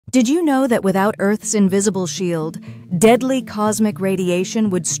Did you know that without Earth's invisible shield, deadly cosmic radiation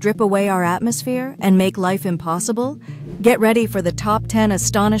would strip away our atmosphere and make life impossible? Get ready for the top 10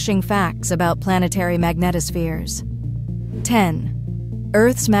 astonishing facts about planetary magnetospheres. 10.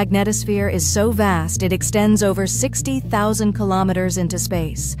 Earth's magnetosphere is so vast it extends over 60,000 kilometers into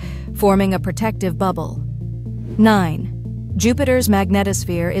space, forming a protective bubble. 9. Jupiter's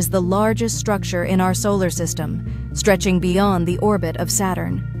magnetosphere is the largest structure in our solar system, stretching beyond the orbit of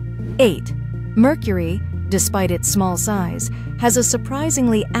Saturn. 8. Mercury, despite its small size, has a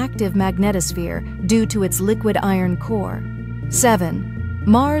surprisingly active magnetosphere due to its liquid iron core. 7.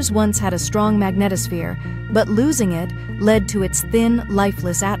 Mars once had a strong magnetosphere, but losing it led to its thin,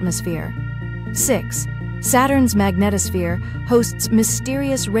 lifeless atmosphere. 6. Saturn's magnetosphere hosts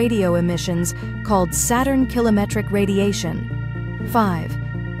mysterious radio emissions called Saturn kilometric radiation. 5.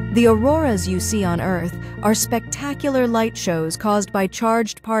 The auroras you see on Earth are spectacular light shows caused by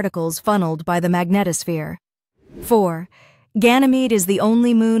charged particles funneled by the magnetosphere. 4. Ganymede is the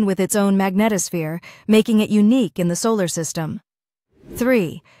only moon with its own magnetosphere, making it unique in the solar system.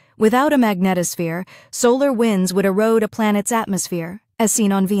 3. Without a magnetosphere, solar winds would erode a planet's atmosphere, as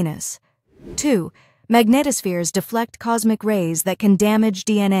seen on Venus. 2. Magnetospheres deflect cosmic rays that can damage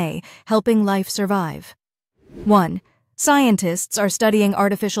DNA, helping life survive. 1. Scientists are studying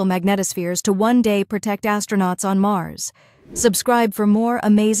artificial magnetospheres to one day protect astronauts on Mars. Subscribe for more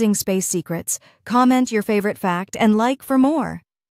amazing space secrets, comment your favorite fact, and like for more.